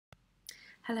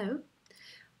Hello.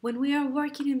 When we are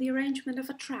working in the arrangement of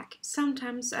a track,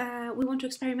 sometimes we want to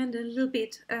experiment a little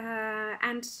bit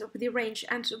and with the range,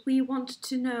 and we want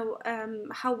to know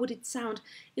how would it sound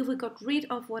if we got rid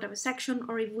of whatever section,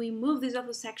 or if we move this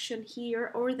other section here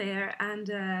or there,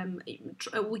 and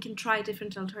we can try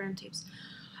different alternatives.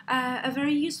 A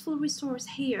very useful resource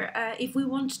here, if we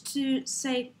want to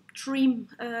say trim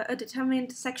a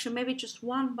determined section, maybe just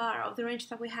one bar of the range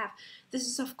that we have. This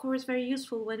is of course very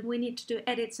useful when we need to do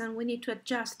edits and we need to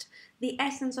adjust the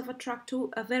essence of a track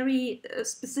to a very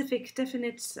specific,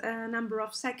 definite number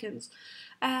of seconds.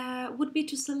 Would be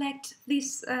to select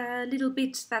this little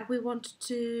bit that we want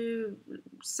to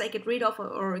say get rid of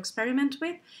or experiment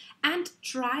with, and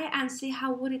try and see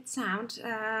how would it sound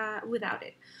without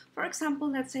it. For example,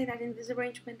 let's say that in this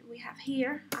arrangement we have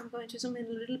here, I'm going to zoom in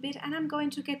a little bit and I'm going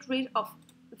to get rid of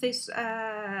this,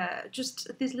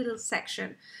 just this little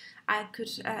section. I could,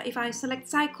 if I select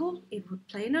cycle, it would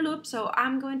play in a loop, so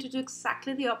I'm going to do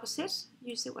exactly the opposite.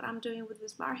 You see what I'm doing with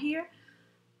this bar here?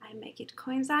 I make it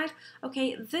coincide.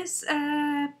 Okay, this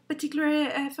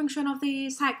particular function of the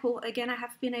cycle, again, I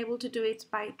have been able to do it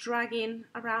by dragging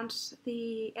around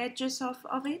the edges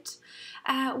of it.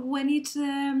 When it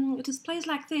displays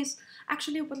like this,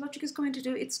 actually what Logic is going to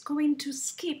do, it's going to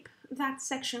skip that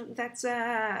section that's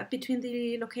between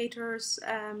the locators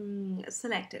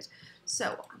selected.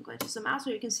 So I'm going to zoom out so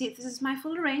you can see this is my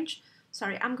full range.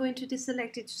 Sorry, I'm going to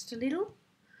deselect it just a little.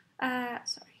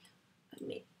 Sorry, let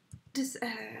me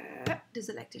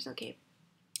deselect it. Okay,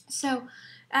 so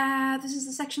this is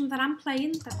the section that I'm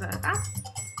playing.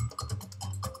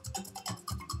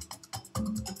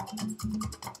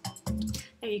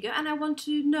 There you go, and I want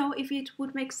to know if it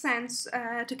would make sense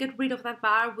to get rid of that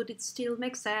bar. Would it still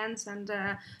make sense, and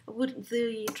would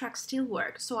the track still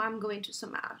work? So I'm going to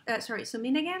zoom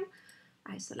in again.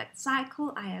 I select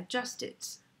cycle, I adjust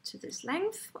it to this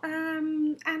length,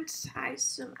 and I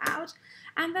zoom out,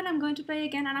 and then I'm going to play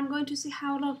again, and I'm going to see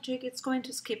how Logic it's going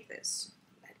to skip this.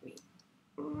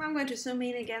 I'm going to zoom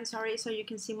in again, sorry, so you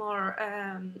can see more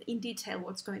in detail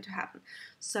what's going to happen.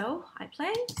 So I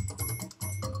play.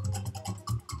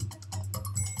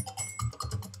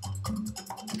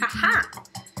 Haha!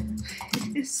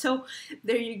 So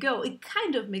there you go, it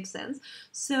kind of makes sense.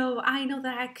 So I know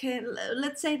that I can,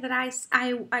 let's say that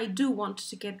I do want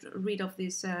to get rid of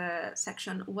this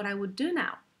section. What I would do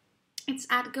now, it's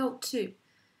go to,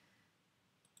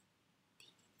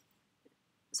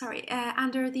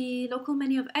 under the local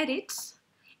menu of edit,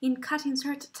 in cut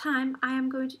insert time, I am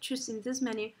going to choose in this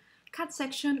menu cut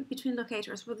section between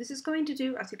locators. What this is going to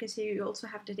do, as you can see, you also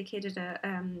have dedicated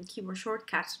a keyboard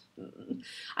shortcut.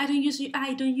 I don't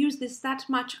use this that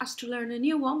much as to learn a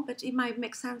new one, but it might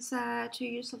make sense to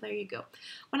use. So there you go.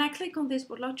 When I click on this,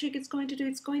 what Logic is going to do,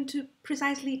 it's going to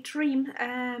precisely trim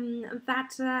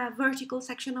that vertical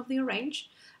section of the range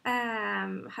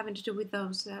having to do with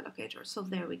those locators. So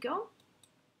there we go.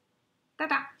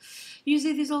 Ta-da! You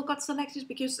see this all got selected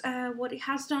because what it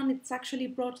has done, it's actually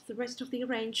brought the rest of the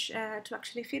range to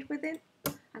actually fit with it.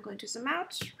 I'm going to zoom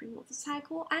out, remove the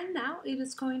cycle, and now it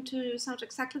is going to sound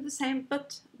exactly the same,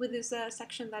 but with this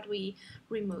section that we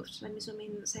removed. Let me zoom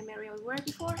in the same area we were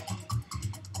before.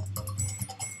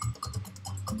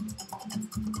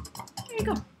 There you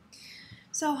go.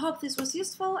 So I hope this was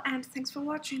useful, and thanks for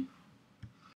watching.